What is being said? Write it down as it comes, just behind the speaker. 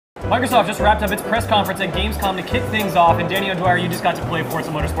Microsoft just wrapped up its press conference at Gamescom to kick things off, and Danny O'Dwyer, you just got to play Forza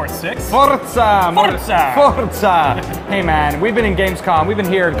Motorsport 6. Forza! Forza! Forza! Hey man, we've been in Gamescom, we've been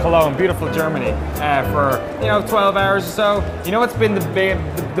here in Cologne, beautiful Germany, for 12 hours or so. You know what's been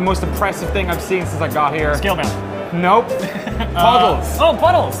the most impressive thing I've seen since I got here? Scalebound. Nope. Puddles. Oh,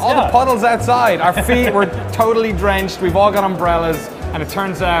 puddles! All the puddles outside. Our feet were totally drenched, we've all got umbrellas, and it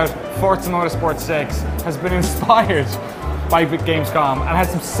turns out Forza Motorsport 6 has been inspired by Gamescom and has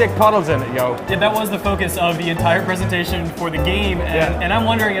some sick puddles in it, yo. Yeah, that was the focus of the entire presentation for the game, and I'm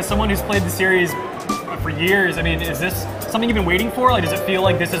wondering, as someone who's played the series for years, I mean, is this something you've been waiting for? Like, does it feel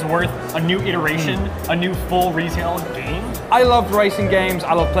like this is worth a new iteration, a new full retail game? I love racing games,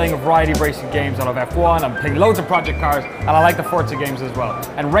 I love playing a variety of racing games. I love F1, I'm playing loads of project cars, and I like the Forza games as well.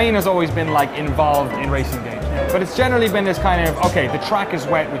 And Rain has always been like involved in racing games. But it's generally been this kind of, okay, the track is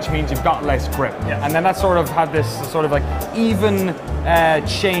wet, which means you've got less grip. Yeah. And then that sort of had this sort of like even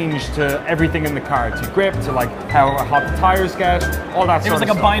change to everything in the car, to grip, to like how hot the tires get, all that sort of stuff. It was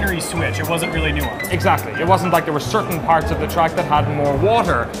like a binary switch, it wasn't really nuanced. Exactly, it wasn't like there were certain parts of the track that had more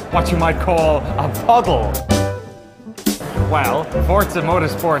water, what you might call a puddle. Well, Forza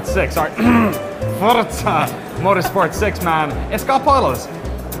Motorsport 6, sorry, Forza Motorsport 6, man, it's got puddles.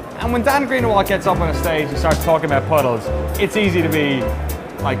 And when Dan Greenawalt gets up on a stage and starts talking about puddles, it's easy to be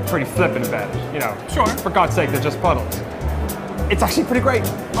like pretty flippant about it, you know. Sure. For God's sake, they're just puddles. It's actually pretty great.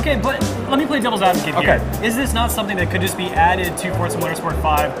 Okay, but let me play devil's advocate here. Okay. Is this not something that could just be added to Forza Motorsport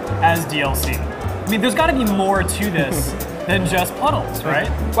 5 as DLC? I mean, there's got to be more to this than just puddles, right?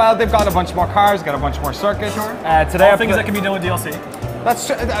 Well, they've got a bunch more cars, got a bunch more circuits. Sure. Today all things that can be done with DLC. That's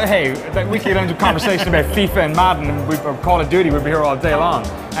hey, we could get into a conversation about FIFA and Madden and Call of Duty. We'd be here all day long.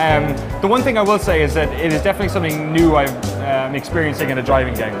 The one thing I will say is that it is definitely something new I'm experiencing in a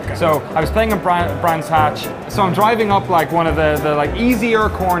driving game. Okay. So I was playing in Brands Hatch. So I'm driving up like one of the like easier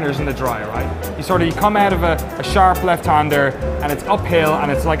corners in the dry, right? You come out of a sharp left-hander and it's uphill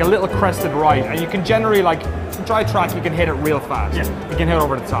and it's like a little crested right, and you can generally like dry track, you can hit it real fast. Yeah. You can hit it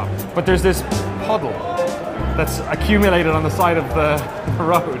over the top. But there's this puddle that's accumulated on the side of the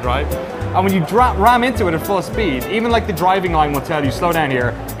road, right? And when you ram into it at full speed, even like the driving line will tell you, slow down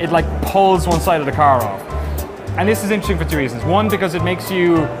here, it like pulls one side of the car off. And this is interesting for two reasons. One, because it makes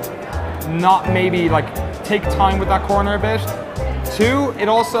you not maybe like take time with that corner a bit. Two, it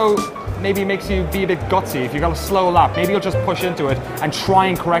also maybe makes you be a bit gutsy. If you've got a slow lap, maybe you'll just push into it and try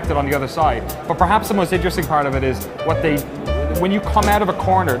and correct it on the other side. But perhaps the most interesting part of it is when you come out of a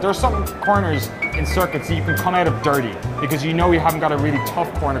corner, there are some corners in circuits that you can come out of dirty because you know you haven't got a really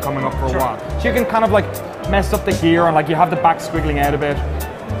tough corner coming up for a while. So you can kind of like mess up the gear and like you have the back squiggling out a bit.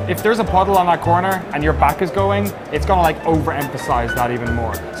 If there's a puddle on that corner and your back is going, it's gonna like overemphasize that even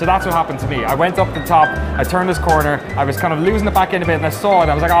more. So that's what happened to me. I went up the top, I turned this corner, I was kind of losing the back end a bit and I saw it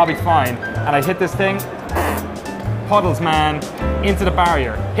and I was like, oh, I'll be fine. And I hit this thing, puddles, man, into the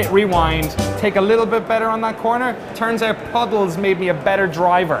barrier, hit rewind, take a little bit better on that corner. Turns out puddles made me a better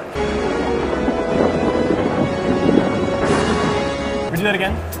driver. Would you do that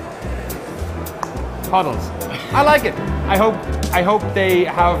again? Puddles. I like it. I hope they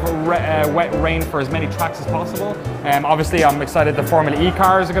have wet rain for as many tracks as possible. Obviously, I'm excited the Formula E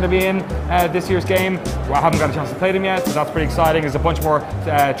cars are going to be in this year's game. Well, I haven't got a chance to play them yet, so that's pretty exciting. There's a bunch more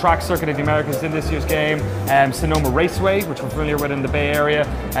track Circuit of the Americas in this year's game. Sonoma Raceway, which we're familiar with in the Bay Area.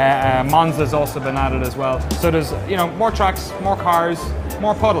 Monza's also been added as well. So there's more tracks, more cars,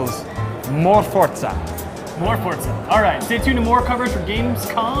 more puddles, more Forza. More Forza. All right, stay tuned to more coverage for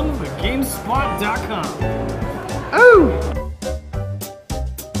Gamescom with GameSpot.com. Ooh!